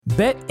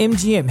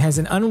BetMGM has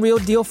an unreal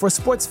deal for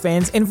sports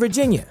fans in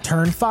Virginia.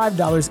 Turn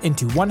 $5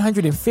 into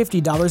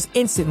 $150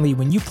 instantly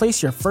when you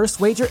place your first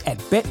wager at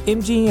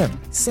BetMGM.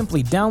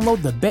 Simply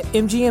download the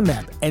BetMGM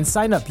app and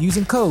sign up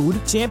using code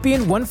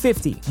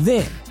Champion150.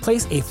 Then,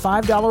 place a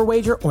 $5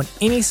 wager on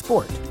any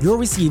sport. You'll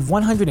receive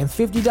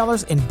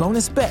 $150 in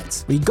bonus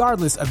bets,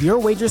 regardless of your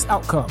wager's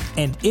outcome.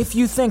 And if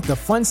you think the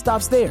fun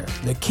stops there,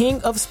 the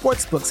King of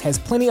Sportsbooks has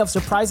plenty of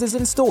surprises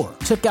in store.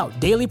 Check out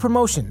daily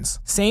promotions,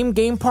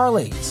 same-game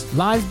parlays,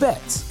 live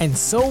bets, and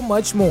so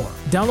much more.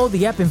 Download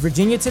the app in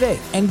Virginia today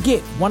and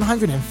get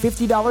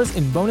 $150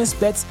 in bonus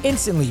bets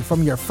instantly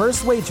from your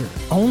first wager.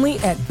 Only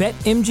at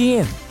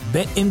BetMGM.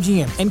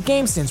 BetMGM and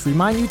GameSense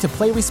remind you to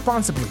play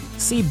responsibly.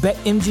 See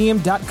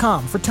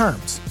BetMGM.com for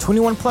terms.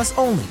 21 plus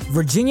only.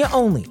 Virginia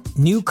only.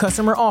 New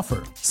customer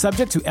offer.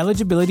 Subject to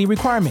eligibility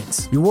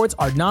requirements. Rewards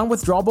are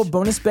non-withdrawable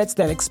bonus bets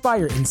that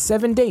expire in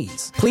 7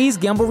 days. Please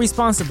gamble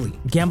responsibly.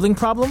 Gambling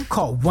problem?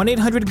 Call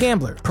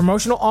 1-800-GAMBLER.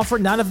 Promotional offer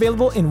not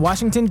available in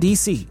Washington,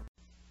 D.C.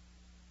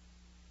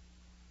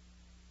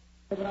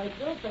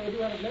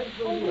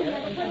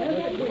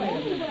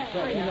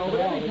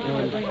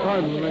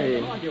 Pardon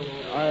me.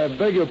 I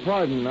beg your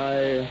pardon.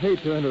 I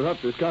hate to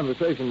interrupt this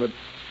conversation, but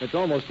it's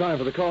almost time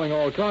for the Calling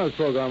All Cars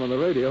program on the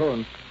radio,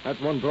 and that's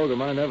one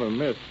program I never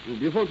miss. Do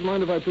you folks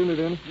mind if I tune it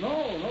in?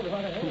 No,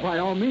 by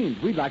all means.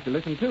 We'd like to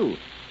listen, too.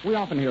 We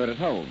often hear it at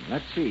home.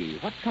 Let's see.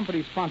 What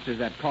company sponsors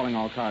that Calling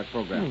All Cars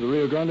program? The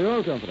Rio Grande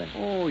Oil Company.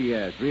 Oh,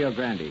 yes, Rio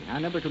Grande. I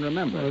never can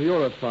remember. Well,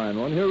 you're a fine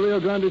one. Here,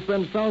 Rio Grande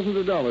spends thousands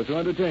of dollars to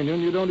entertain you,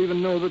 and you don't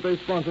even know that they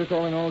sponsor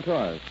Calling All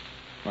Cars.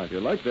 Well, if you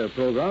like their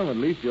program, at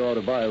least you ought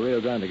to buy Rio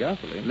Grande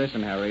gasoline.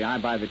 Listen, Harry, I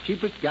buy the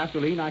cheapest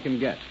gasoline I can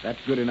get. That's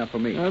good enough for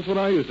me. That's what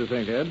I used to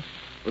think, Ed.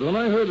 But when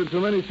I heard that so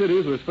many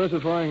cities were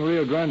specifying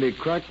Rio Grande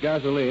cracked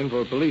gasoline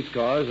for police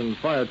cars and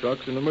fire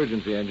trucks and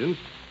emergency engines,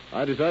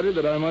 I decided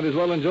that I might as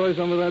well enjoy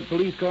some of that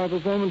police car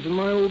performance in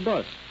my old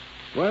bus.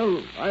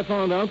 Well, I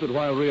found out that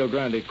while Rio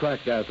Grande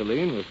cracked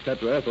gasoline with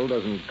tetraethyl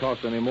doesn't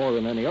cost any more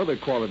than any other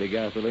quality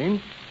gasoline,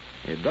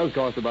 it does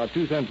cost about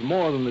 2 cents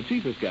more than the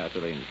cheapest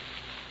gasoline.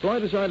 So I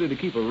decided to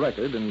keep a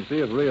record and see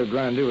if Rio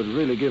Grande would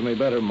really give me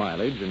better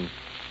mileage, and,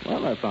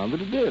 well, I found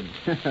that it did.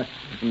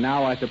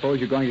 Now I suppose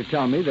you're going to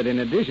tell me that in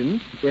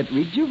addition, it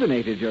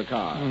rejuvenated your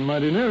car.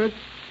 Mighty near it.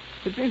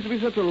 It seems to be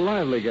such a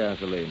lively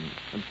gasoline.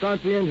 It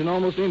starts the engine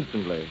almost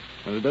instantly,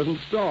 and it doesn't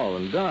stall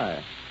and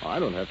die. I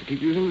don't have to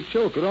keep using the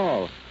choke at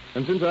all.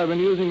 And since I've been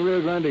using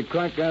Rio Grande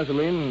cracked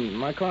gasoline,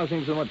 my car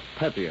seems so much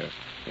peppier.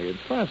 It's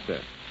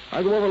faster.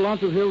 I go over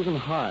lots of hills and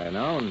high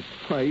now, and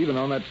why, even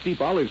on that steep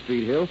Olive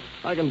Street hill,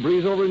 I can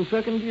breeze over in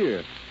second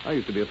gear. I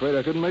used to be afraid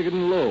I couldn't make it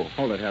in low.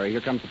 Hold it, Harry.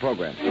 Here comes the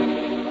program.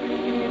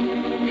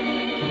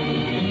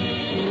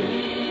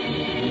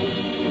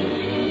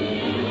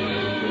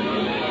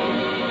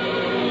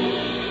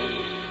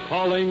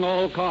 Calling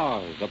All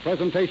Cars, a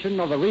presentation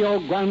of the Rio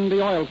Grande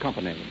Oil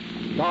Company,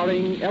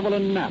 starring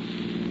Evelyn Knapp,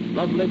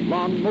 lovely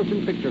blonde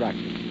motion picture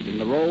actress, in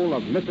the role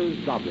of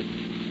Mrs. Dobbledge.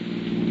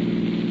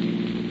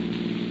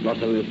 Los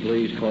Angeles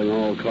Police calling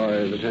all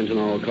cars. Attention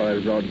all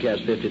cars.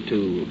 Broadcast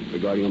 52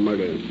 regarding a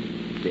murder.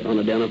 The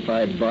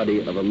unidentified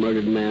body of a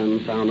murdered man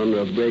found under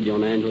a bridge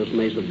on Angeles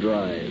Mesa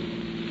Drive.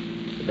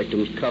 The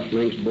victim's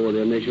cufflinks bore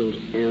the initials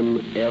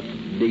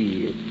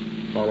MFD.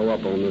 Follow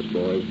up on this,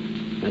 boys.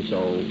 That's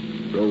all.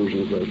 Rose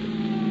and closer.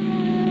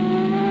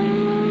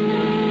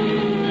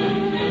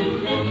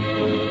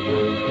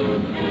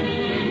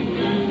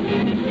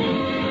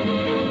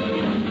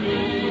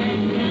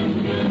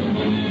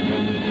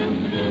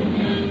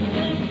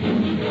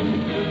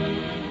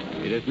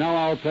 It is now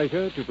our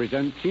pleasure to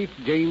present Chief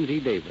James E.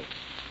 Davis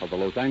of the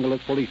Los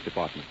Angeles Police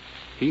Department.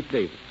 Chief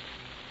Davis.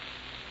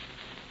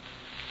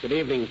 Good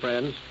evening,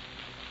 friends.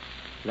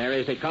 There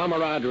is a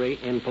camaraderie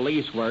in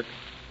police work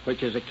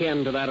which is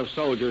akin to that of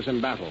soldiers in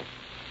battle.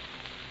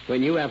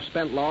 When you have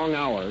spent long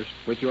hours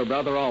with your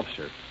brother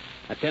officer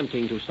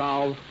attempting to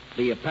solve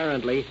the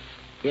apparently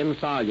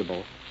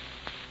insoluble,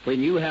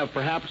 when you have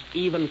perhaps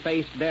even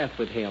faced death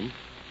with him,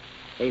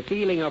 a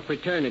feeling of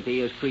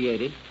fraternity is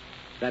created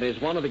that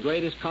is one of the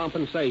greatest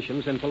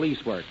compensations in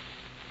police work.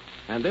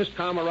 And this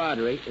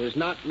camaraderie is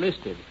not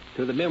listed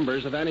to the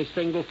members of any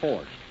single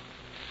force,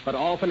 but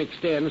often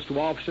extends to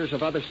officers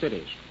of other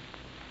cities.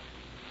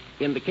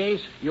 In the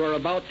case you are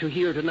about to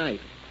hear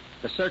tonight,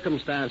 the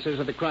circumstances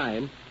of the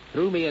crime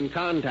threw me in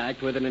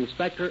contact with an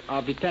inspector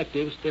of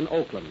detectives in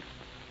Oakland.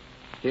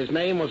 His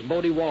name was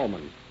Bodie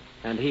Wallman,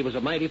 and he was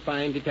a mighty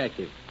fine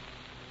detective.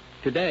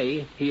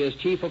 Today, he is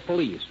chief of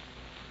police.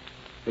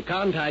 The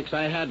contacts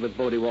I had with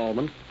Bodie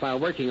Wallman while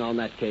working on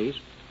that case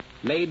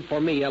made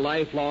for me a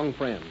lifelong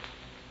friend.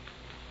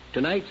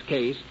 Tonight's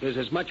case is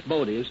as much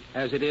Bodie's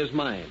as it is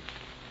mine,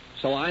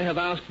 so I have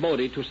asked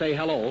Bodie to say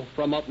hello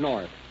from up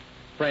north.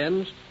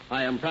 Friends,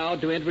 I am proud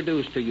to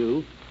introduce to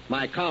you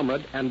my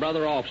comrade and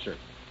brother officer,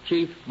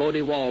 Chief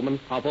Bodie Wallman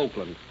of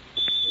Oakland.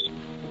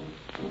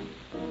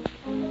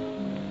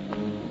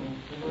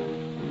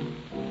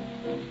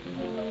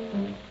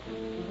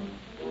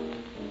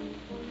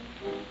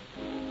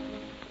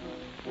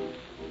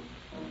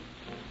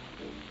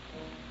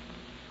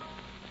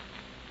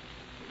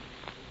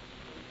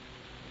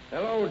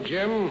 Hello,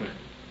 Jim,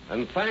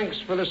 and thanks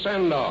for the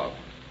send-off.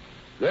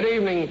 Good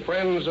evening,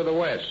 friends of the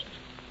West.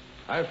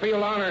 I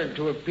feel honored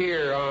to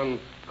appear on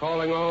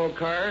Calling All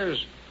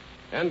Cars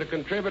and to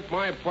contribute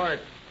my part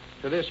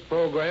to this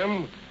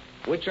program,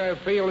 which I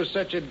feel is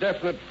such a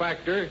definite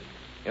factor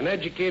in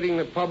educating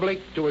the public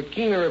to a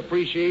keener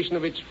appreciation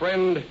of its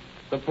friend,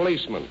 the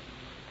policeman.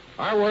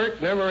 Our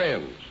work never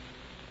ends.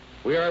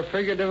 We are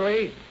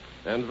figuratively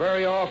and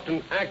very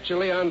often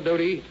actually on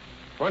duty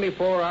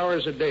 24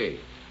 hours a day.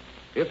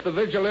 If the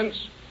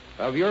vigilance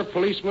of your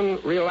policeman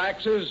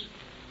relaxes,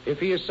 if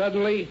he is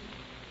suddenly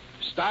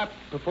stopped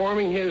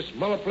performing his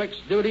multiplex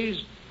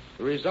duties,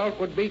 the result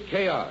would be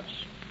chaos,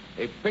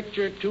 a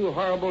picture too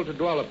horrible to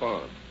dwell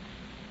upon.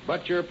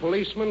 But your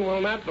policeman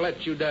will not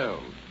let you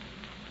down.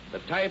 The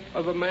type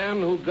of a man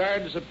who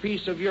guards the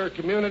peace of your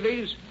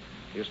communities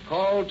is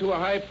called to a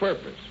high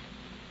purpose.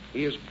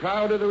 He is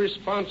proud of the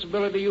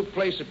responsibility you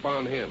place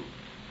upon him.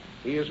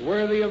 He is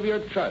worthy of your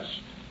trust.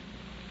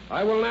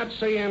 I will not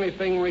say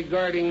anything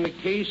regarding the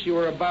case you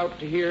are about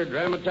to hear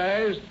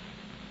dramatized,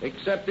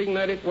 excepting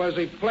that it was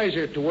a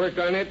pleasure to work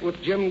on it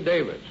with Jim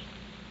Davis.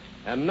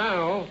 And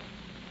now,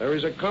 there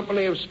is a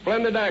company of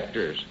splendid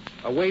actors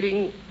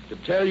awaiting to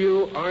tell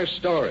you our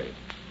story.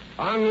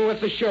 On with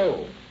the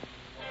show.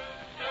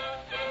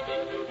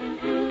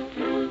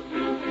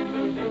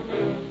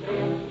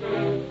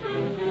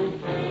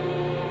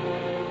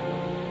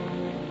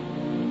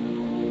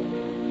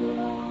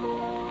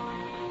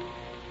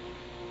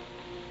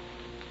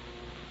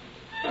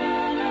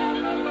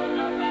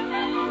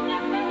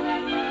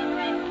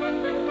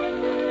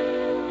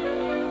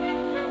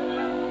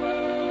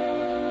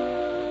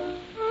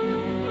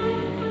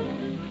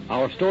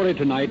 Our story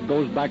tonight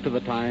goes back to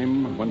the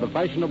time when the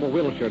fashionable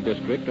Wilshire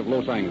district of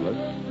Los Angeles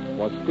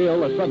was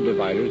still a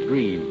subdivider's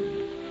dream.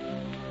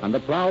 And the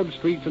proud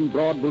streets and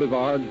broad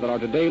boulevards that are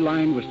today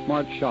lined with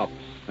smart shops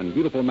and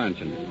beautiful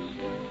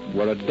mansions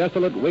were a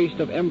desolate waste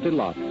of empty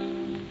lots,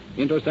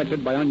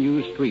 intersected by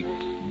unused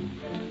streets,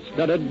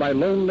 studded by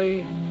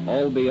lonely,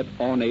 albeit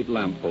ornate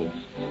lampposts.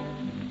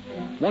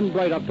 One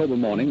bright October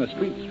morning, a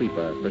street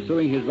sweeper,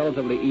 pursuing his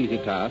relatively easy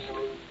task,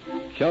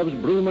 shoves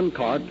broom and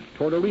cart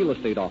toward a real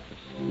estate office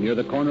near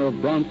the corner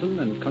of Bronson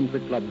and Country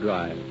Club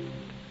Drive.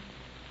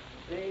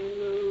 St.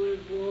 Louis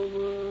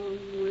woman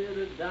with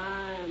a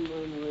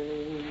diamond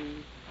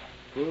ring,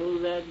 pull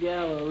that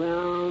gal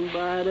around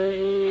by the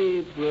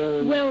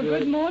apron. Well,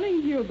 good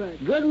morning,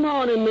 Hubert. Good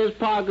morning, Miss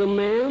Parker,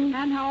 ma'am.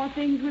 And how are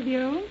things with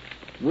you?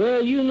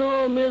 Well, you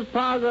know, Miss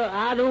Parker,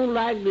 I don't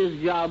like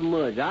this job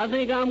much. I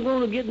think I'm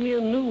going to get me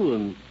a new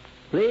one.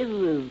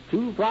 Places is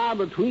too far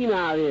between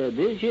out here.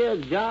 This here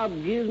job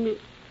gives me...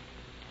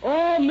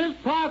 Oh, Miss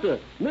Parker,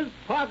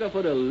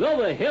 for the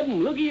love of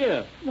heaven, look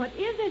here. What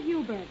is it,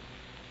 Hubert?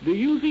 Do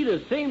you see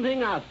the same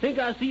thing I think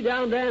I see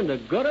down there in the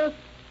gutter?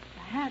 A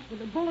hat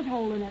with a bullet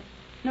hole in it.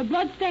 And a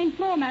blood-stained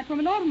floor mat from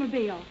an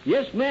automobile.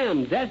 Yes,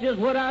 ma'am. That's just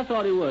what I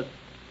thought it was.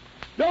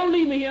 Don't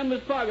leave me here,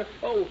 Miss Parker.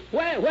 Oh,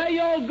 where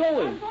y'all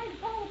going? I'm going to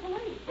call the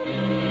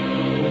police.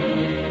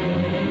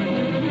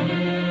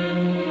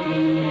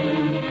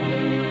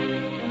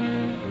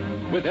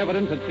 With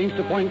evidence that seems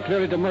to point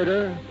clearly to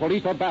murder,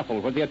 police are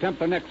baffled when they attempt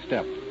their next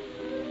step.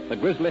 The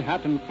grisly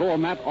hat and floor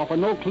mat offer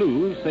no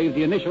clues save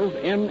the initials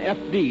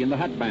NFD in the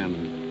hat band.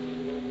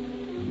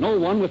 No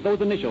one with those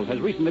initials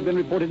has recently been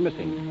reported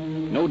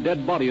missing. No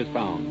dead body is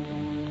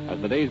found. As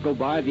the days go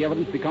by, the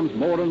evidence becomes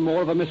more and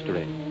more of a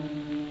mystery.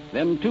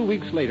 Then 2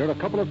 weeks later, a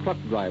couple of truck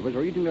drivers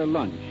are eating their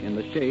lunch in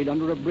the shade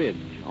under a bridge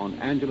on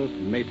Angeles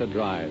Mesa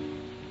Drive.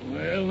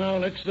 Well, now,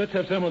 let's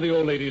have some of the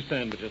old lady's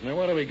sandwiches. Now,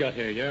 what do we got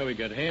here? Yeah, we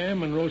got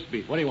ham and roast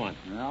beef. What do you want?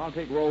 I'll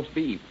take roast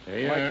beef.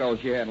 Yeah. Like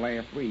those you had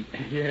last week.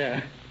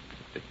 Yeah.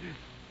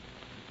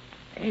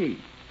 Hey,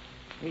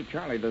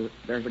 Charlie,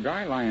 there's a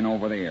guy lying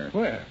over there.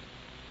 Where?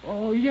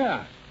 Oh,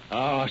 yeah.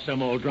 Oh,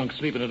 some old drunk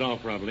sleeping it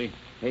off, probably.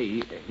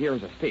 Hey,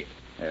 here's a stick.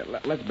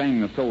 Let's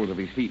bang the soles of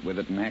his feet with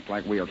it and act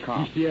like we are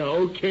cops. Yeah,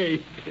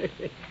 okay.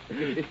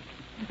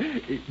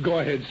 Go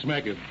ahead,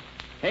 smack him.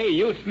 Hey,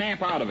 you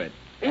snap out of it.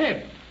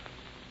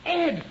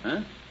 Ed!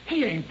 Huh?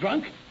 He ain't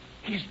drunk.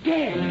 He's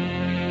dead.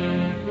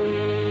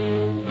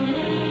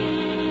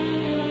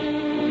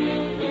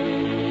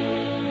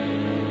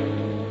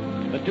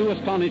 The two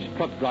astonished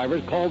truck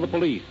drivers call the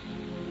police,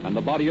 and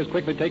the body is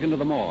quickly taken to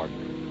the morgue.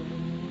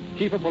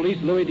 Chief of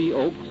Police Louis D.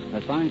 Oakes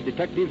assigns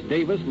Detectives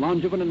Davis,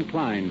 Langevin, and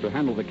Klein to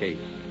handle the case.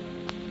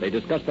 They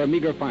discuss their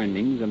meager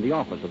findings in the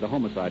office of the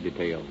homicide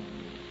detail.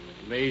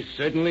 They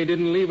certainly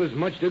didn't leave us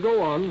much to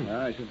go on.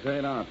 I should say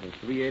not.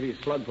 A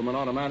 .380 slug from an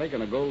automatic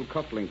and a gold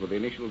cufflink with the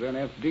initials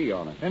NFD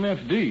on it.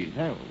 NFD?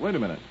 Hey, wait a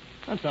minute.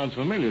 That sounds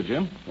familiar,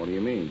 Jim. What do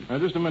you mean? Now,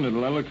 just a minute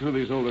while I look through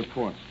these old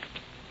reports.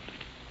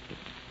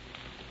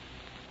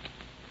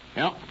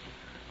 Yeah,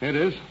 it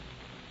is.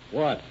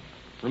 What?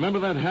 Remember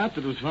that hat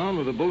that was found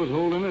with a bullet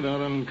hole in it out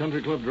on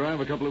Country Club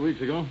Drive a couple of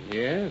weeks ago?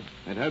 Yes.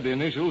 It had the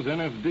initials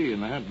NFD in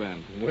the hat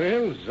band.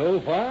 Well, so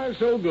far,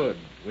 so good.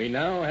 We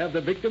now have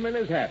the victim in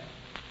his hat.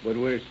 But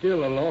we're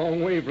still a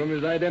long way from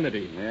his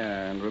identity.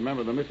 Yeah, and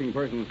remember the missing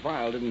persons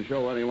file didn't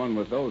show anyone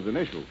with those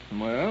initials.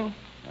 Well,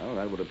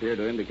 That would appear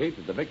to indicate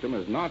that the victim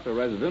is not a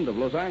resident of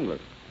Los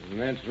Angeles.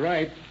 that's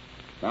right.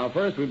 Now,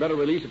 first, we'd better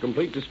release a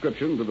complete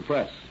description to the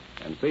press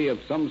and see if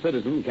some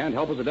citizen can't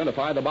help us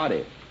identify the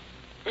body.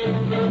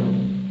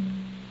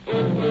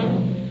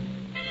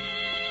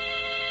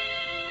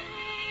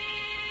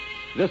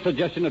 This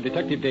suggestion of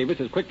Detective Davis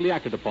is quickly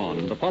acted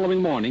upon. The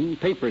following morning,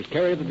 papers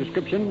carry the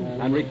description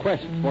and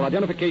request for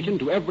identification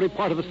to every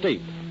part of the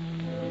state.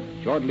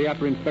 Shortly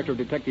after Inspector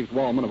Detective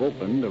Wallman of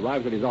Oakland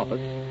arrives at his office,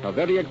 a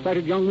very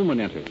excited young woman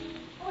enters.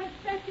 Oh,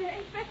 Inspector,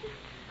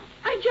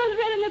 I just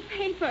read in the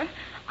paper.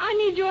 I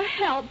need your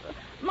help.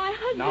 My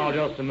husband... Now,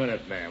 just a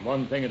minute, ma'am.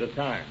 One thing at a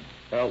time.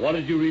 What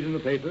did you read in the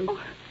papers? Oh,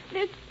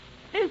 this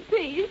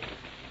piece.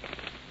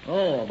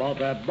 Oh, about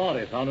that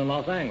body found in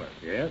Los Angeles,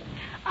 yes?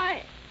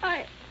 I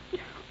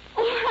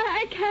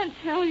can't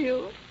tell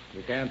you.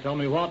 You can't tell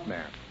me what,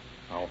 ma'am?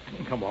 Oh,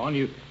 come on.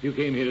 You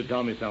came here to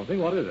tell me something.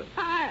 What is it?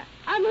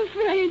 I'm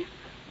afraid.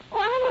 Oh,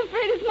 I'm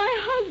afraid it's my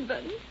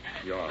husband.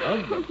 Your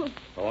husband?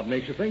 Well, what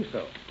makes you think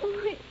so?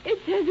 Oh, it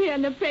says here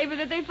in the paper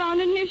that they found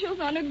initials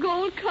on a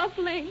gold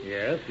cufflink.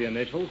 Yes, the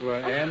initials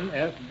were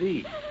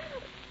NSD.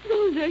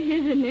 Those are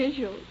his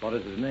initials. What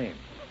is his name?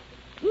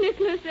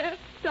 Nicholas F.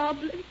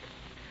 Doblik.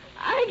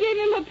 I gave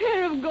him a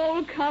pair of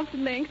gold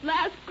cufflinks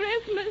last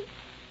Christmas.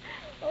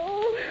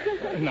 Oh.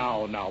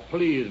 Now,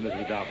 please,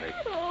 Mrs. Doblik.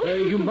 Oh.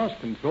 You must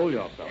control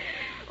yourself.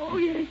 Oh,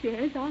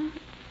 yes.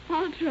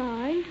 I'll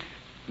try.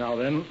 Now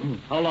then,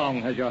 how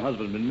long has your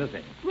husband been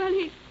missing? Well,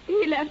 he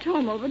left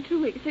home over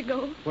 2 weeks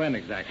ago. When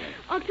exactly?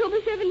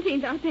 October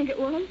 17th, I think it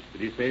was.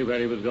 Did he say where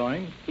he was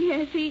going?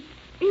 Yes, he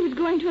was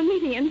going to a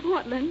meeting in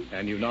Portland.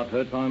 And you've not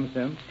heard from him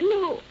since?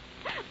 No.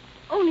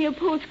 Only a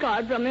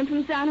postcard from him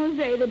from San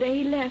Jose the day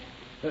he left.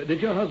 Did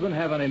your husband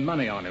have any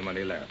money on him when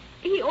he left?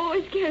 He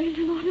always carries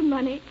a lot of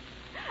money.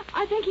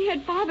 I think he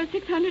had $500 or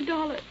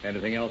 $600.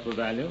 Anything else of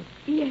value?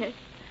 Yes.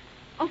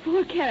 A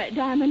 4-carat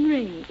diamond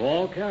ring.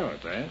 4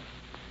 carats, eh?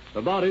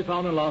 The body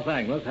found in Los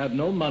Angeles had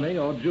no money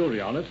or jewelry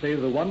on it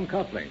save the one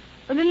cufflink.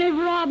 Then they've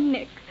robbed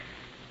Nick.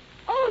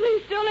 Oh,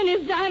 they've stolen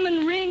his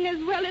diamond ring as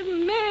well as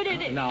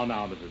murdered it. Now,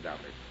 Mrs.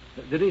 Doblik.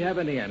 Did he have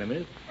any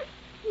enemies?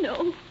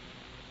 No.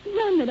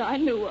 None that I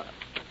knew of.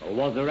 Or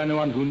was there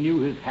anyone who knew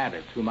his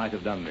habits who might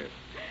have done this?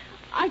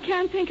 I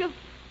can't think of...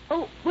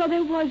 Oh, well,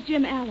 there was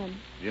Jim Allen.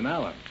 Jim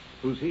Allen?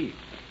 Who's he?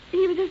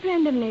 He was a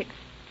friend of Nick's.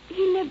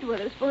 He lived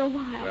with us for a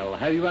while. Well,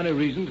 have you any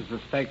reason to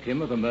suspect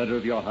him of the murder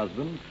of your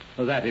husband?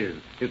 That is,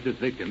 if this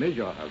victim is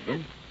your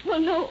husband. Well,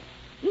 no,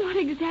 not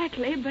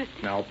exactly, but...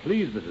 Now,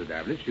 please, Mrs.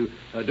 Davlich, you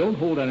don't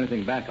hold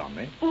anything back on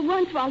me. Well,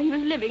 once while he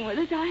was living with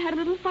us, I had a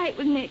little fight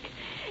with Nick.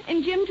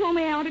 And Jim told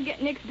me I ought to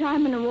get Nick's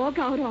diamond and walk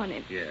out on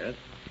him. Yes?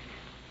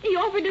 He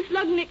offered to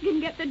slug Nick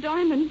and get the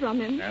diamond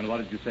from him. And what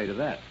did you say to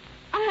that?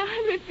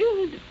 I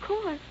refused, of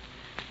course.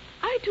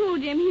 I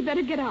told Jim he'd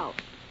better get out.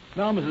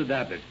 Now, Mrs.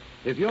 Davlich,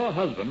 if your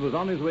husband was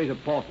on his way to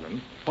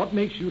Portland, what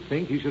makes you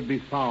think he should be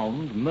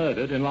found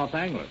murdered in Los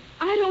Angeles?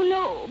 I don't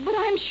know, but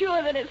I'm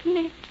sure that it's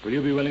Nick. Will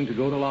you be willing to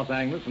go to Los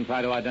Angeles and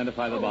try to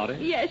identify the body?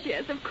 Yes,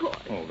 of course.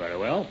 Oh, very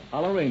well.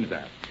 I'll arrange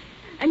that.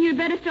 And you'd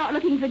better start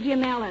looking for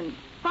Jim Allen.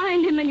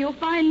 Find him and you'll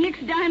find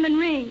Nick's diamond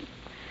ring.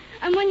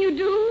 And when you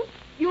do,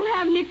 you'll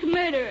have Nick's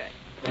murderer.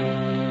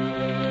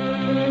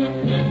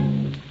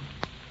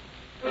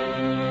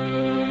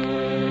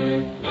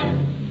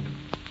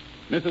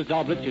 Mrs.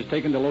 Doblich is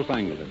taken to Los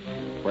Angeles,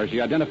 where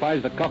she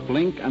identifies the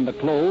cufflink and the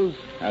clothes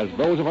as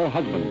those of her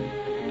husband.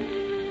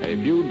 A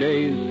few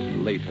days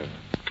later.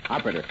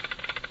 Operator,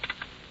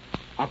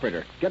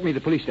 get me to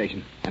the police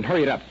station, and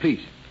hurry it up, please.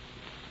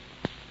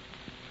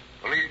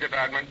 Police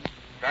Department.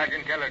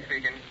 Sergeant Keller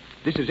speaking.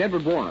 This is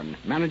Edward Warren,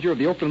 manager of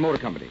the Oakland Motor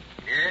Company.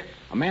 Yes?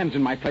 A man's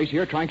in my place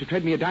here trying to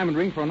trade me a diamond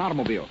ring for an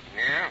automobile.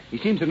 Yeah? He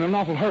seems in an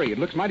awful hurry. It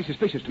looks mighty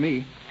suspicious to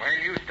me. Well,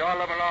 you stall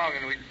him along,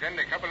 and we'll send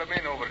a couple of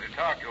men over to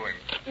talk to him.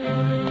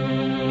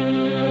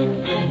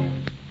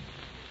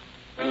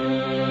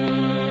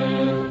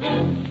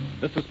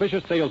 The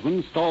suspicious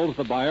salesman stalls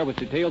the buyer with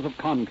details of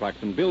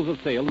contracts and bills of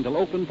sale until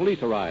Oakland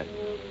police arrive.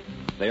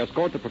 They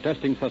escort the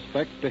protesting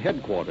suspect to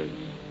headquarters,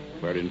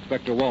 where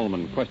Inspector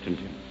Wallman questions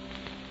him.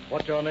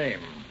 What's your name?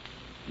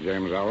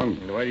 James Allen.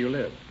 And where do you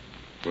live?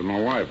 With my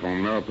wife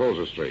on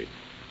Mariposa Street.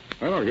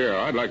 Well, look here,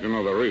 I'd like to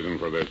know the reason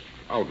for this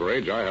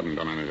outrage. I haven't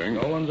done anything.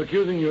 No one's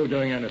accusing you of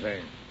doing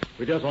anything.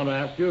 We just want to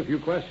ask you a few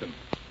questions.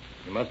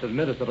 You must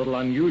admit it's a little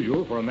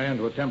unusual for a man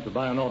to attempt to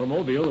buy an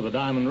automobile with a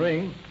diamond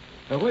ring.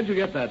 Now, where'd you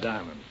get that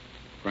diamond?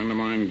 A friend of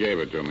mine gave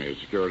it to me as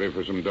security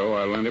for some dough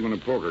I lent him in a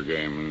poker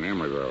game in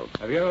Emeryville.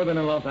 Have you ever been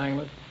in Los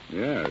Angeles?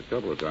 Yeah, a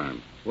couple of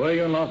times. Were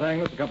you in Los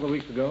Angeles a couple of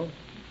weeks ago?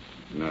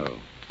 No.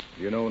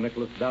 Do you know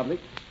Nicholas Doblik?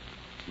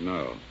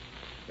 No.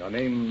 Your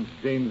name's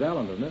James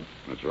Allen, isn't it?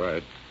 That's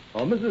right.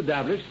 Well, Mrs.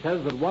 Dablitch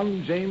says that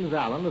one James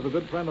Allen is a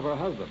good friend of her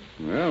husband.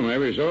 Well,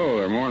 maybe so.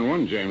 There are more than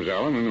one James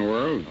Allen in the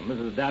world. Well,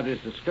 Mrs.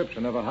 Dablitch's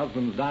description of her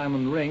husband's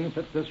diamond ring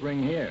fits this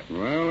ring here. Well,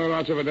 there are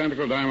lots of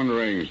identical diamond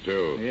rings,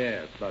 too.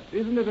 Yes, but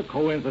isn't it a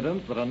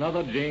coincidence that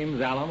another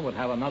James Allen would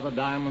have another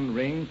diamond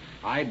ring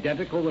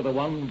identical to the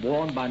one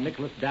worn by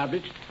Nicholas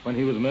Dablitch when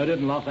he was murdered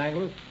in Los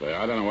Angeles? Say,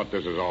 I don't know what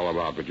this is all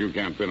about, but you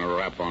can't pin a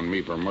rap on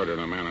me for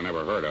murdering a man I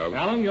never heard of.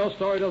 Allen, your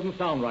story doesn't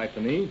sound right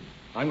to me.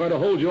 I'm going to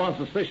hold you on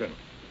suspicion.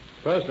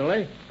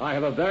 Personally, I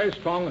have a very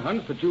strong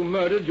hunch that you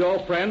murdered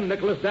your friend,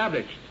 Nicholas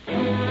Dablitch.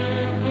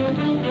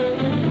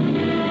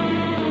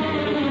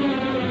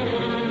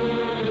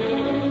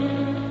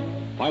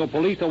 While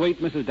police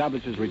await Mrs.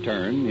 Dablitch's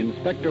return,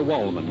 Inspector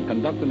Wallman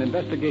conducts an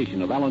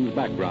investigation of Allen's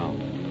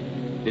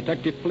background.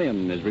 Detective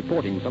Flynn is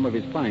reporting some of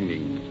his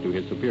findings to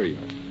his superior.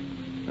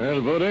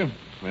 Well, Bodie,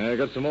 I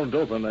got some more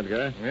dope on that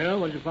guy. Yeah,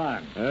 what'd you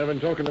find? I've been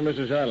talking to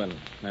Mrs. Allen.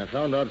 I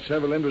found out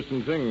several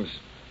interesting things.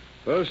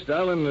 First,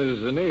 Allen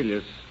is an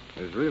alias.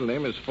 His real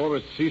name is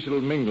Forrest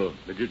Cecil Mingle.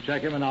 Did you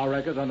check him in our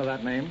records under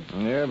that name?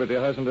 Yeah, but he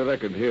hasn't a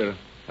record here.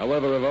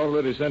 However, I've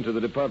already sent to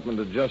the Department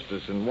of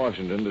Justice in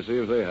Washington to see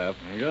if they have.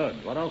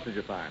 Good. What else did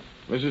you find?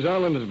 Mrs.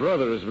 Allen's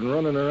brother has been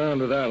running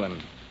around with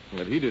Allen.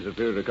 But he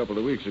disappeared a couple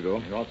of weeks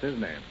ago. What's his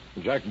name?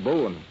 Jack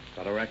Bowen.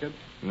 Got a record?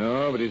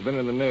 No, but he's been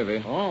in the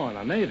Navy. Oh, in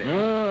the Navy?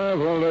 Oh,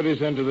 I've already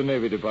sent to the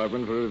Navy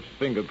Department for his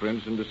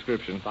fingerprints and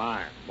description.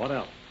 Fine. What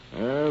else?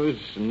 This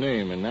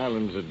name in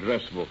Allen's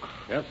address book.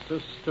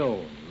 Hester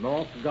Stone,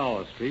 North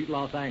Gower Street,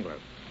 Los Angeles.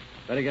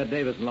 Better get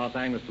Davis in Los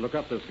Angeles to look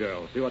up this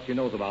girl, see what she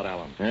knows about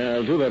Allen. Yeah,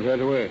 I'll do that right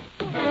away.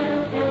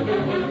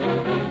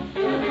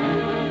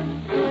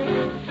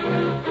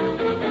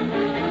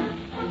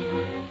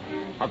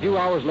 A few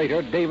hours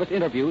later, Davis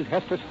interviews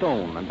Hester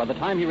Stone, and by the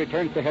time he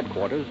returns to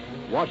headquarters,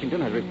 Washington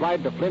has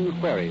replied to Flynn's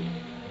queries,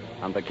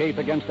 and the case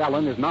against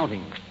Allen is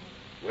mounting.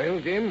 Well,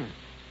 Jim,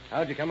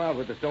 how'd you come out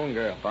with the Stone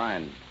girl?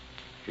 Fine.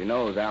 She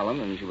knows Allen,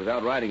 and she was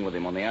out riding with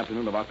him on the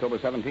afternoon of October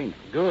 17th.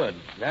 Good.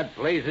 That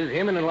places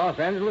him in Los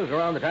Angeles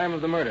around the time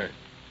of the murder.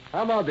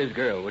 How about this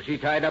girl? Was she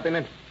tied up in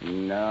it?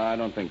 No, I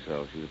don't think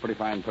so. She's a pretty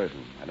fine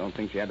person. I don't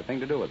think she had a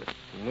thing to do with it.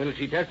 Will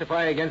she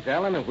testify against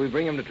Allen if we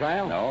bring him to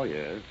trial? No,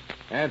 yes.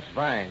 That's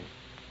fine.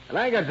 And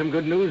I got some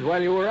good news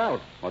while you were out.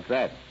 What's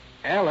that?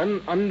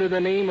 Allen, under the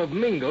name of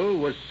Mingle,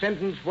 was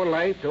sentenced for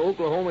life to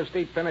Oklahoma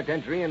State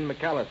Penitentiary in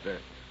McAllister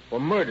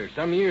for murder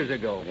some years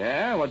ago.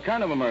 Yeah? What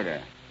kind of a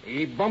murder?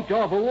 He bumped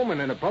off a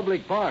woman in a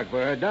public park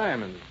for her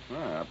diamonds. Oh,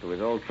 up to his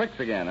old tricks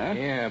again, huh?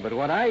 Yeah, but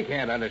what I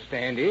can't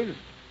understand is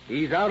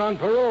he's out on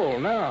parole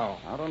now.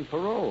 Out on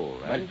parole,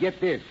 right? But get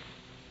this.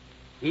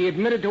 He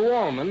admitted to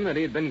Wallman that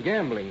he had been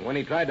gambling when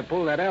he tried to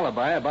pull that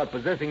alibi about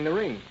possessing the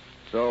ring.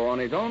 So on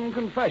his own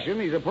confession,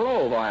 he's a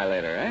parole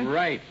violator, eh?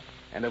 Right.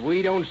 And if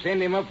we don't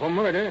send him up for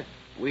murder,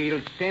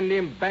 we'll send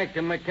him back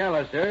to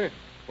McAllister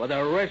for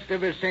the rest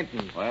of his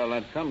sentence. Well,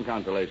 that's some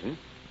consolation.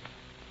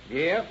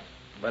 Yep.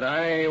 But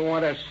I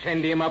want to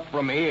send him up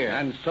from here.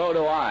 And so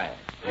do I.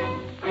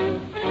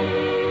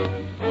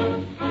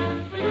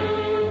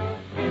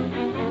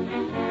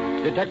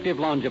 Detective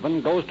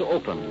Langevin goes to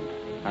Oakland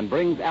and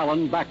brings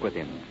Allen back with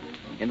him.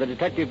 In the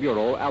detective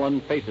bureau,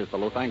 Allen faces the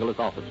Los Angeles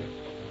officers.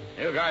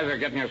 You guys are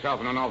getting yourself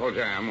in an awful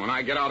jam. When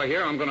I get out of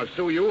here, I'm going to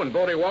sue you and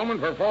Bodie Wallman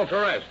for false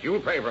arrest. You'll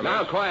pay for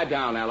Now, this. quiet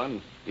down,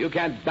 Allen. You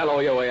can't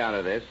bellow your way out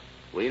of this.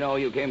 We know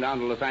you came down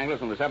to Los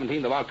Angeles on the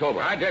 17th of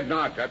October. I did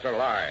not. That's a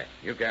lie.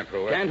 You can't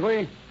prove it. Can't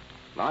we?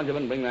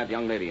 Langevin, bring that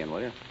young lady in,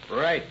 will you?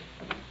 Right.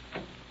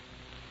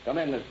 Come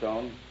in, Miss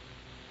Stone.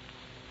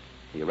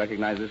 Do you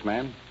recognize this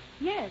man?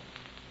 Yes.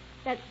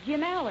 That's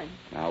Jim Allen.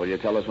 Now, will you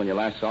tell us when you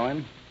last saw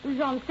him? It was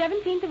on the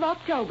 17th of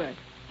October.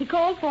 He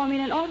called for me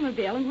in an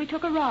automobile, and we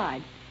took a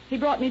ride. He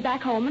brought me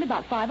back home at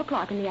about 5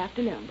 o'clock in the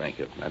afternoon. Thank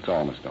you. That's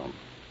all, Miss Stone.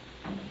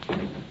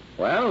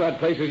 Well, that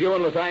places you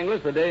in Los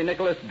Angeles the day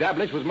Nicholas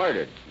Dablitch was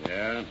murdered.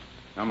 Yeah?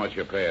 How much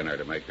you paying her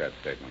to make that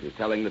statement? You're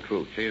telling the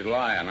truth. She's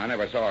lying. I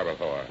never saw her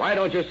before. Why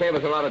don't you save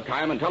us a lot of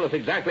time and tell us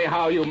exactly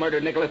how you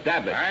murdered Nicholas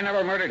Dablitch? I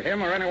never murdered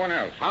him or anyone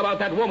else. How about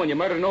that woman you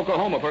murdered in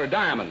Oklahoma for her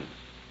diamonds?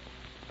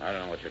 I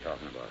don't know what you're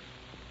talking about.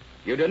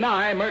 You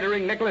deny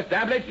murdering Nicholas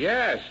Dablitch?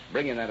 Yes.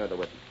 Bring in that other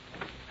witness.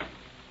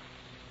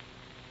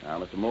 Now,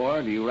 Mr.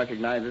 Moore, do you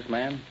recognize this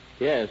man?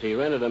 Yes, he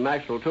rented a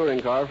Maxwell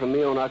touring car from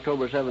me on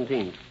October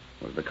 17th.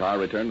 Was the car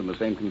returned in the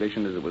same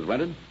condition as it was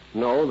rented?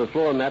 No, the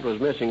floor mat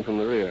was missing from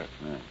the rear.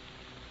 Yeah.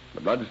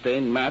 The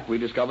blood-stained mat we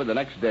discovered the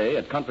next day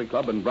at Country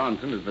Club in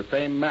Bronson is the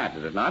same mat,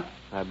 is it not?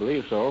 I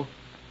believe so.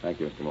 Thank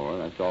you, Mr. Moore.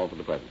 That's all for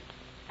the present.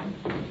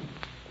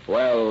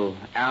 Well,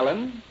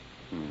 Allen?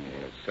 You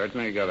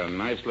certainly got a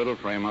nice little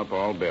frame-up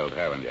all built,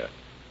 haven't you?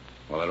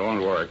 Well, it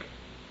won't work.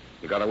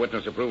 You got a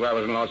witness to prove I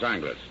was in Los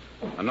Angeles.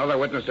 Another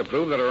witness to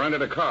prove that I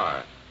rented a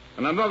car.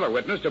 And another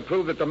witness to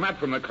prove that the mat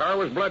from the car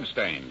was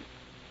blood-stained.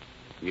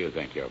 You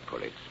think you're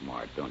pretty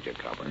smart, don't you,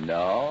 Copper?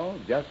 No,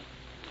 just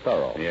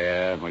thorough.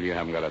 Yeah, well, you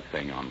haven't got a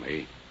thing on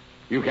me.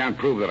 You can't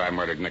prove that I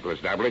murdered Nicholas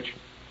Dablitch.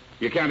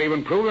 You can't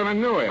even prove that I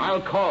knew him.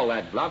 I'll call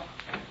that bluff.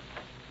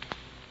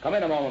 Come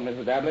in a moment,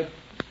 Mrs. Dablitch.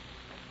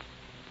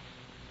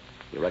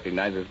 You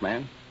recognize this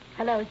man?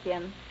 Hello,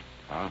 Jim.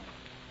 Huh?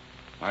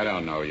 I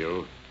don't know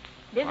you.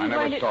 This I isn't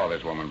never going to... saw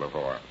this woman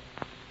before.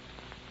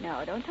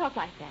 No, don't talk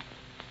like that.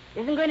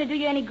 This isn't going to do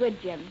you any good,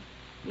 Jim.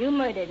 You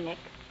murdered Nick,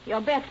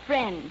 your best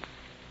friend.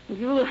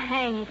 You'll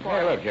hang for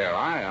Hey, it. look here.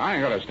 I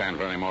ain't going to stand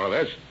for any more of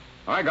this.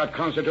 I got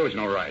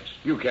constitutional rights.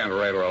 You can't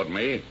railroad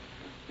me.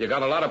 You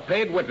got a lot of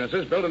paid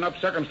witnesses building up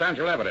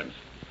circumstantial evidence.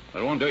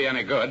 It won't do you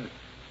any good.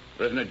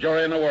 There isn't a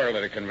jury in the world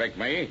that'll convict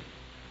me.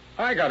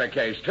 I got a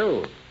case,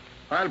 too.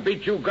 I'll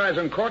beat you guys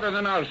in court, and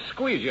then I'll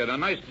squeeze you in a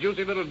nice,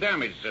 juicy little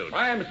damage suit.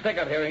 I'm sick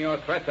of hearing your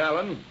threats,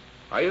 Allen.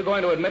 Are you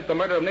going to admit the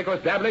murder of Nicholas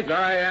Dablich?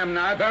 I am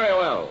not. Very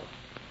well.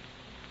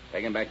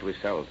 Take him back to his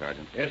cell,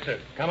 Sergeant. Yes, sir.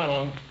 Come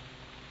along.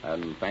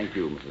 And thank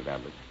you, Mrs.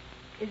 Dablich.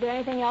 Is there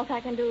anything else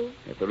I can do?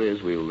 If there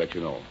is, we'll let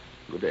you know.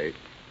 Good day.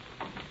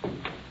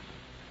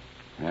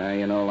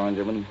 You know,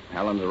 Longeman,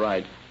 Allen's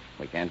right.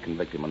 We can't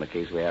convict him on the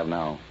case we have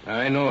now.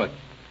 I know it.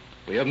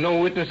 We have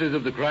no witnesses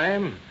of the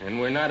crime,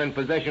 and we're not in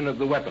possession of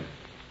the weapon.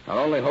 Our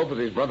only hope is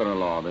his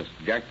brother-in-law, this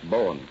Jack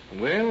Bowen.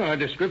 Well, our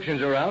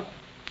descriptions are out.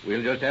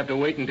 We'll just have to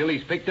wait until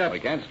he's picked up. We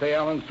can't stay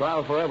Allen's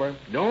trial forever.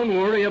 Don't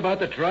worry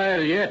about the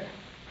trial yet.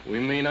 We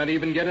may not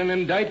even get an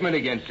indictment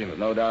against him. There's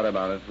no doubt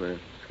about it. We're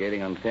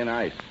skating on thin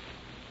ice.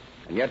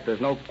 And yet there's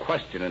no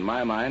question in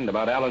my mind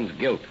about Allen's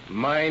guilt.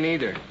 Mine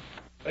either.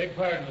 Beg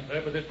pardon,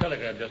 sir, but this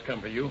telegram just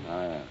come for you.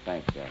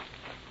 Thanks, Jack.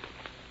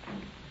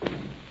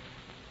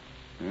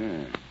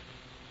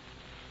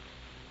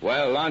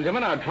 Well,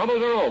 Longeman, our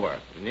troubles are over.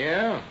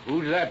 Yeah?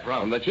 Who's that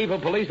from? From the chief of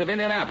police of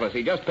Indianapolis.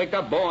 He just picked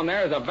up Bowen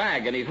there as a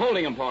bag, and he's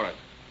holding him for us.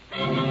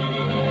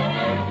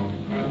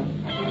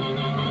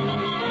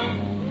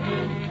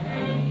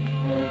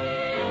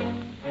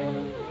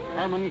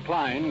 Herman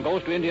Klein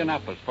goes to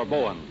Indianapolis for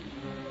Bowen.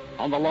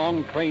 On the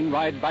long train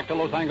ride back to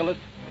Los Angeles,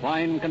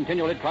 Klein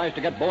continually tries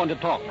to get Bowen to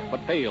talk,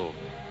 but fails.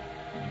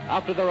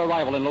 After their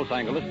arrival in Los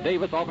Angeles,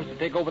 Davis offers to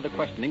take over the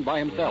questioning by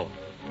himself.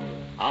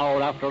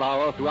 Hour after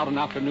hour, throughout an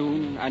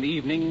afternoon and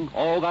evening,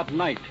 all that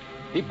night,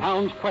 he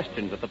pounds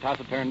questions at the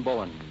taciturn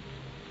Bowen.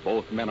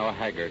 Both men are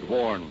haggard,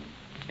 worn.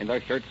 In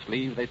their shirt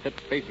sleeves, they sit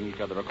facing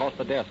each other across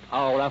the desk,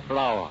 hour after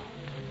hour.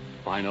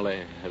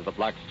 Finally, as the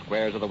black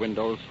squares of the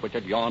windows, which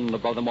had yawned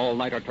above them all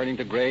night, are turning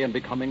to gray and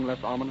becoming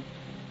less ominous.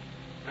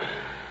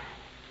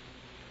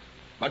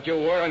 But you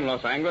were in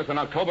Los Angeles on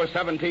October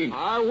 17th.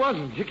 I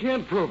wasn't. You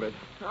can't prove it.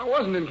 I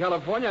wasn't in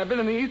California. I've been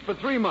in the East for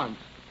 3 months.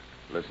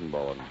 Listen,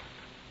 Bowen.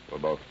 We're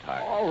both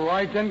tired. All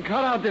right, then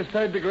cut out this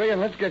third degree and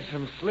let's get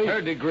some sleep.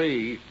 Third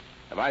degree?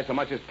 Have I so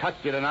much as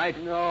touched you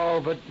tonight? No,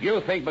 but...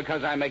 You think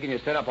because I'm making you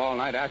sit up all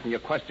night asking you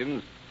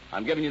questions,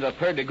 I'm giving you the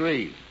third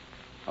degree.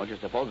 Don't you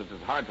suppose it's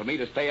as hard for me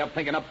to stay up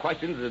thinking up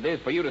questions as it is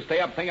for you to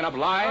stay up thinking up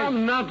lies?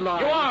 I'm not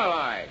lying. You are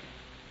lying.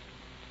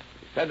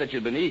 You said that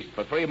you'd been east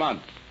for 3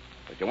 months,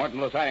 but you weren't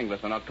in Los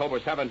Angeles on October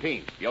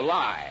 17th. You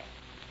lie.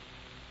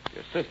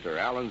 Your sister,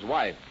 Alan's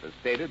wife, has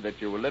stated that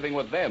you were living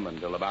with them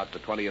until about the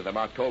 20th of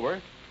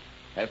October.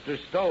 Hester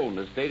Stone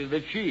has stated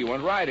that she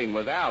went riding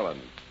with Alan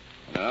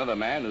and another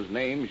man whose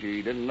name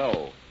she didn't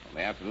know on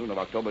the afternoon of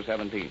October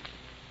 17th.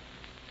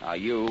 Now,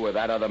 you were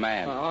that other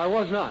man. I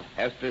was not.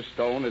 Hester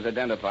Stone has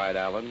identified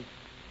Alan.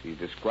 She's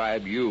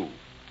described you.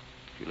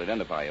 She'll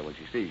identify you when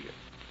she sees you.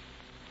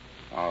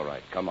 All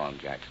right, come on,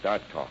 Jack.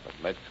 Start talking.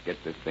 Let's get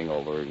this thing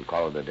over and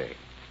call it a day.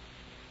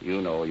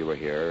 You know you were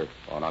here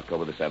on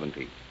October the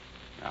 17th.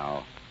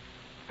 Now,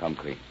 come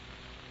clean.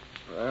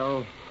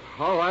 Well,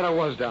 all right, I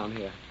was down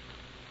here.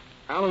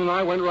 Alan and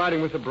I went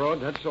riding with the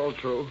Broad. That's all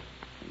true.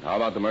 And how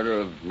about the murder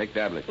of Nick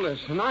Dablich?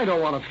 Listen, I don't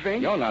want to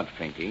think. You're not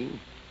thinking.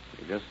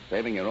 You're just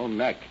saving your own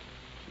neck.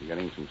 You're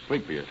getting some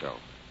sleep for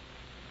yourself.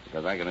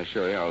 Because I can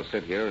assure you I'll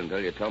sit here until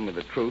you tell me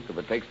the truth if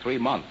it takes 3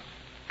 months.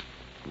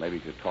 Maybe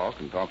if you talk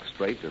and talk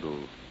straight,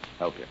 it'll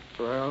help you.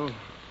 Well,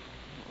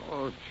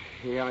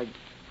 gee,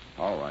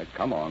 All right,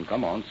 come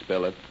on,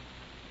 spill it.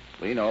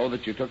 We know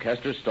that you took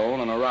Hester Stone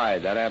on a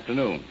ride that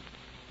afternoon.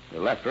 You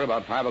left her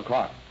about 5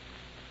 o'clock.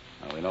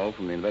 Now, we know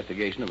from the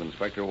investigation of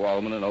Inspector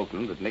Wallman in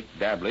Oakland that Nick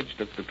Dablich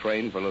took the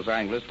train for Los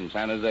Angeles from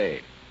San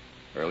Jose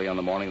early on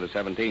the morning of the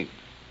 17th.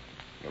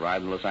 He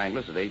arrived in Los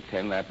Angeles at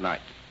 8:10 that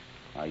night.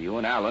 Now, you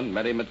and Alan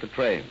met him at the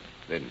train,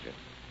 didn't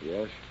you?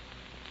 Yes.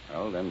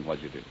 Well, then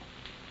what'd you do?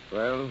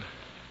 Well,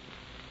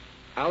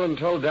 Alan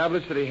told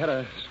Dablich that he had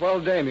a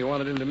swell dame he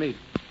wanted him to meet.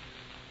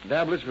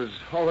 Dablich was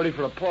all ready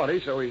for a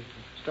party, so we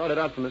started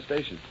out from the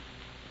station.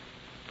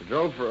 We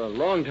drove for a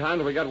long time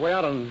till we got way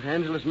out on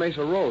Angeles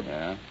Mesa Road.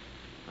 Yeah?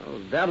 Well,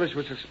 Dablich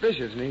was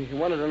suspicious, and he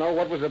wanted to know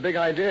what was the big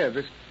idea, if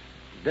this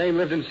dame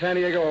lived in San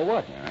Diego or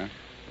what. Yeah? And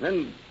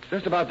then,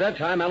 just about that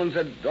time, Alan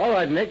said, "All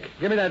right, Nick,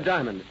 give me that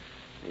diamond."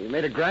 He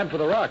made a grab for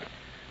the rock.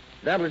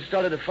 Dablich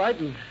started to fight,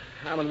 and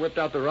Alan whipped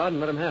out the rod and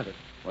let him have it.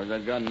 Where's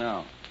that gun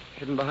now?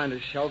 Hidden behind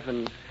a shelf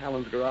in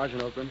Alan's garage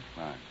in Oakland.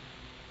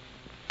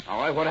 All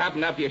right, what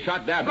happened after you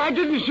shot Dablich? I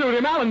didn't shoot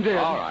him. Alan did.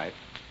 All right.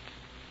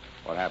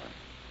 What happened?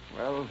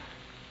 Well,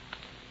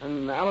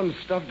 and Alan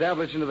stuffed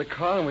Dablich into the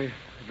car, and we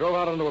drove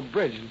out onto a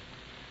bridge, and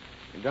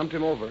we dumped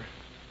him over.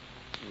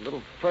 A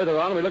little further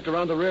on, we looked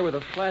around the rear with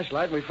a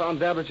flashlight, and we found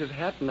Dablich's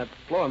hat and that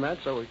floor mat,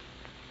 so we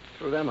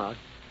threw them out.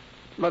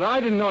 But I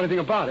didn't know anything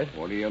about it.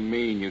 What do you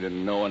mean you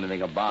didn't know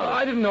anything about it?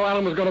 I didn't know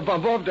Alan was going to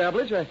bump off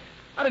Dablitz.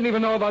 I didn't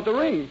even know about the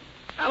ring.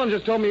 Alan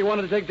just told me he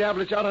wanted to take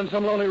Dablitz out on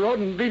some lonely road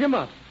and beat him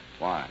up.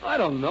 Why? I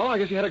don't know. I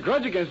guess he had a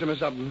grudge against him or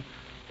something.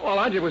 All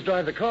I did was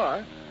drive the car.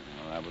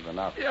 Well, that was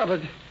enough. Yeah,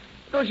 but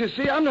don't you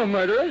see? I'm no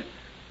murderer.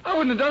 I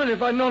wouldn't have done it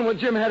if I'd known what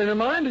Jim had in his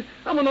mind.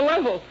 I'm on the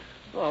level.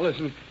 Oh,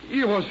 listen,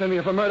 you won't send me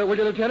up for murder, will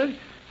you, Lieutenant?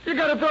 You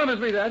got to promise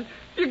me that.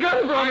 You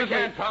got to promise me. I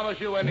can't promise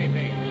you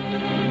anything.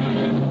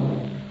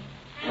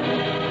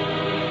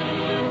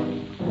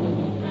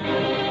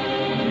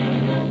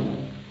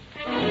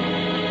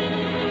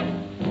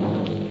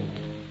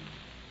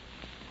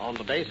 On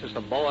the basis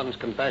of Bowen's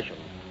confession,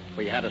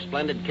 we had a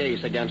splendid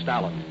case against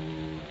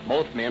Allen.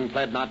 Both men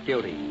pled not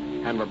guilty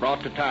and were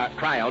brought to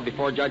trial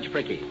before Judge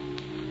Fricke.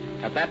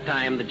 At that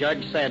time, the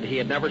judge said he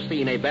had never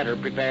seen a better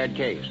prepared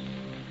case.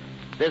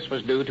 This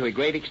was due to a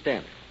great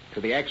extent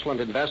to the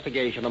excellent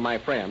investigation of my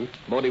friend,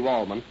 Bodie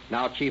Wallman,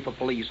 now Chief of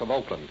Police of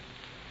Oakland.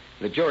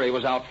 The jury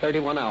was out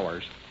 31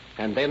 hours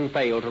and then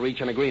failed to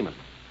reach an agreement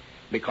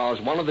because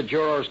one of the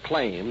jurors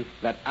claimed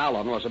that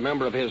Allen was a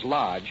member of his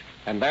lodge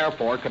and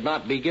therefore could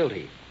not be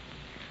guilty.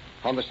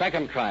 On the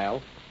second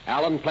trial,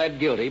 Allen pled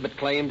guilty but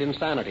claimed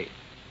insanity,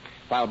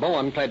 while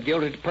Bowen pled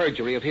guilty to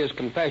perjury of his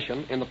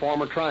confession in the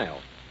former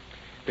trial.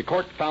 The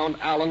court found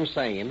Allen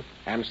sane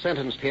and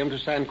sentenced him to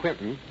San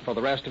Quentin for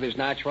the rest of his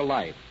natural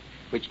life,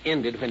 which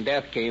ended when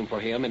death came for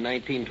him in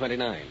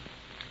 1929.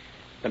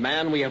 The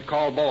man we have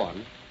called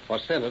Bowen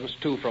was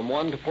sentenced to from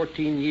 1 to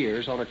 14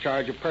 years on a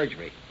charge of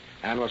perjury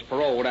and was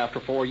paroled after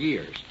 4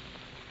 years.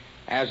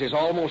 As is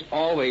almost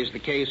always the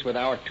case with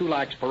our 2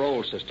 lakhs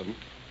parole system,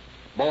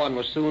 Bowen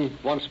was soon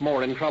once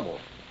more in trouble,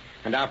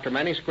 and after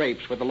many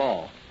scrapes with the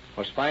law,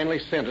 was finally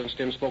sentenced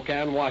in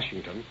Spokane,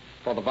 Washington,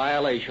 for the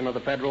violation of the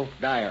Federal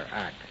Dyer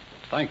Act.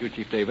 Thank you,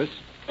 Chief Davis.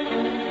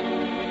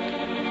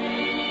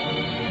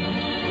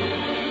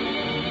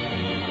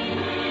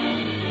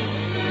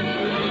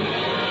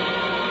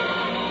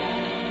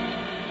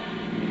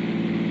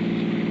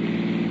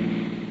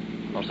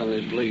 Los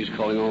Angeles Police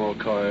calling all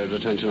cars,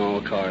 attention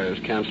all cars,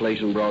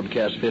 cancellation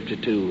broadcast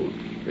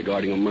 52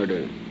 regarding a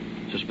murder.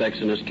 Suspects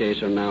in this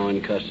case are now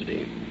in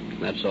custody.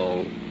 That's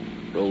all.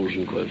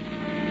 Rosenquist.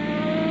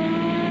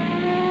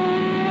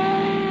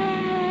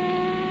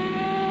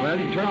 Well,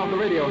 you can turn off the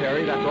radio,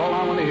 Harry. That's all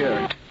I want to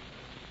hear.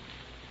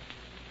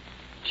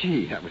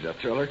 Gee, that was a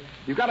thriller.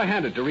 You've got to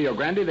hand it to Rio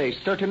Grande. They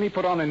certainly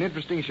put on an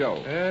interesting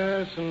show.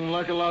 Yes, and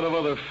like a lot of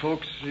other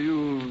folks,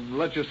 you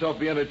let yourself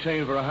be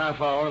entertained for a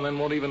half hour and then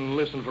won't even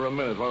listen for a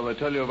minute while they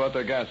tell you about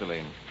their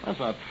gasoline. That's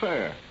not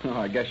fair. Oh,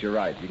 I guess you're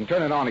right. You can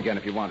turn it on again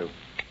if you want to.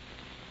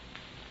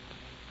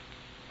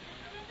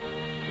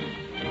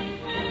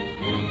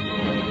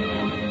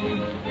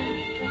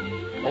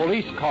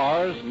 Police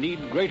cars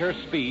need greater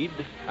speed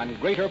and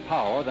greater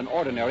power than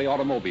ordinary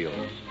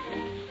automobiles.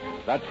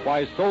 That's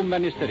why so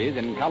many cities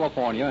in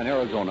California and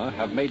Arizona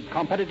have made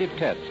competitive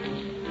tests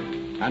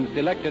and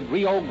selected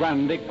Rio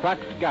Grande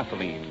cracked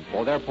gasoline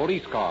for their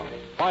police cars,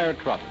 fire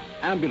trucks,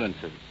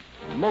 ambulances,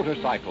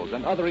 motorcycles,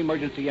 and other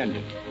emergency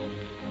engines.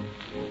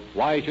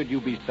 Why should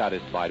you be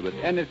satisfied with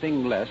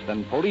anything less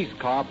than police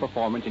car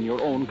performance in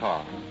your own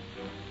car?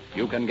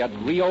 You can get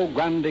Rio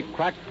Grande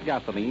cracked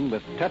gasoline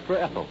with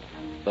tetraethyl,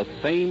 the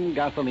same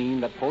gasoline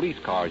that police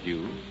cars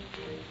use,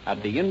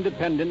 at the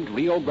independent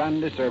Rio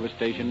Grande service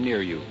station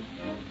near you.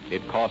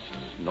 It costs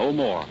no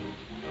more.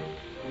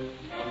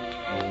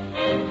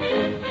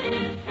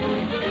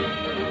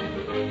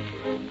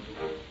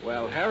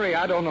 Well, Harry,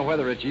 I don't know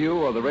whether it's you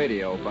or the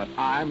radio, but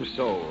I'm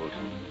sold.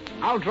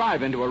 I'll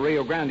drive into a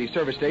Rio Grande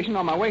service station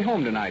on my way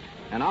home tonight,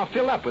 and I'll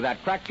fill up with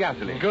that cracked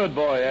gasoline. Good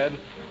boy, Ed.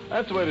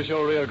 That's the way to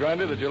show Rio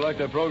Grande that you like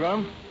their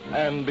program.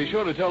 And be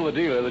sure to tell the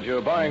dealer that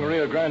you're buying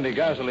Rio Grande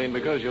gasoline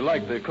because you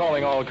like the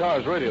Calling All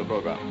Cars radio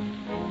program.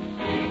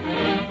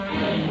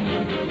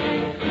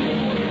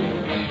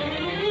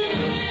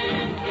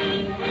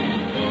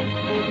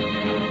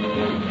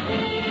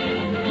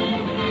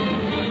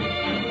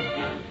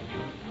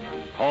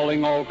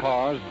 Calling All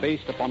Cars,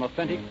 based upon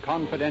authentic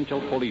confidential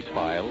police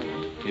files,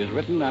 is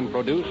written and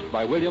produced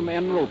by William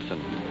N.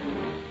 Robeson.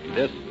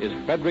 This is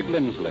Frederick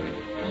Lindsley,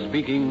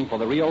 speaking for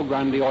the Rio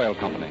Grande Oil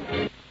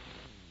Company.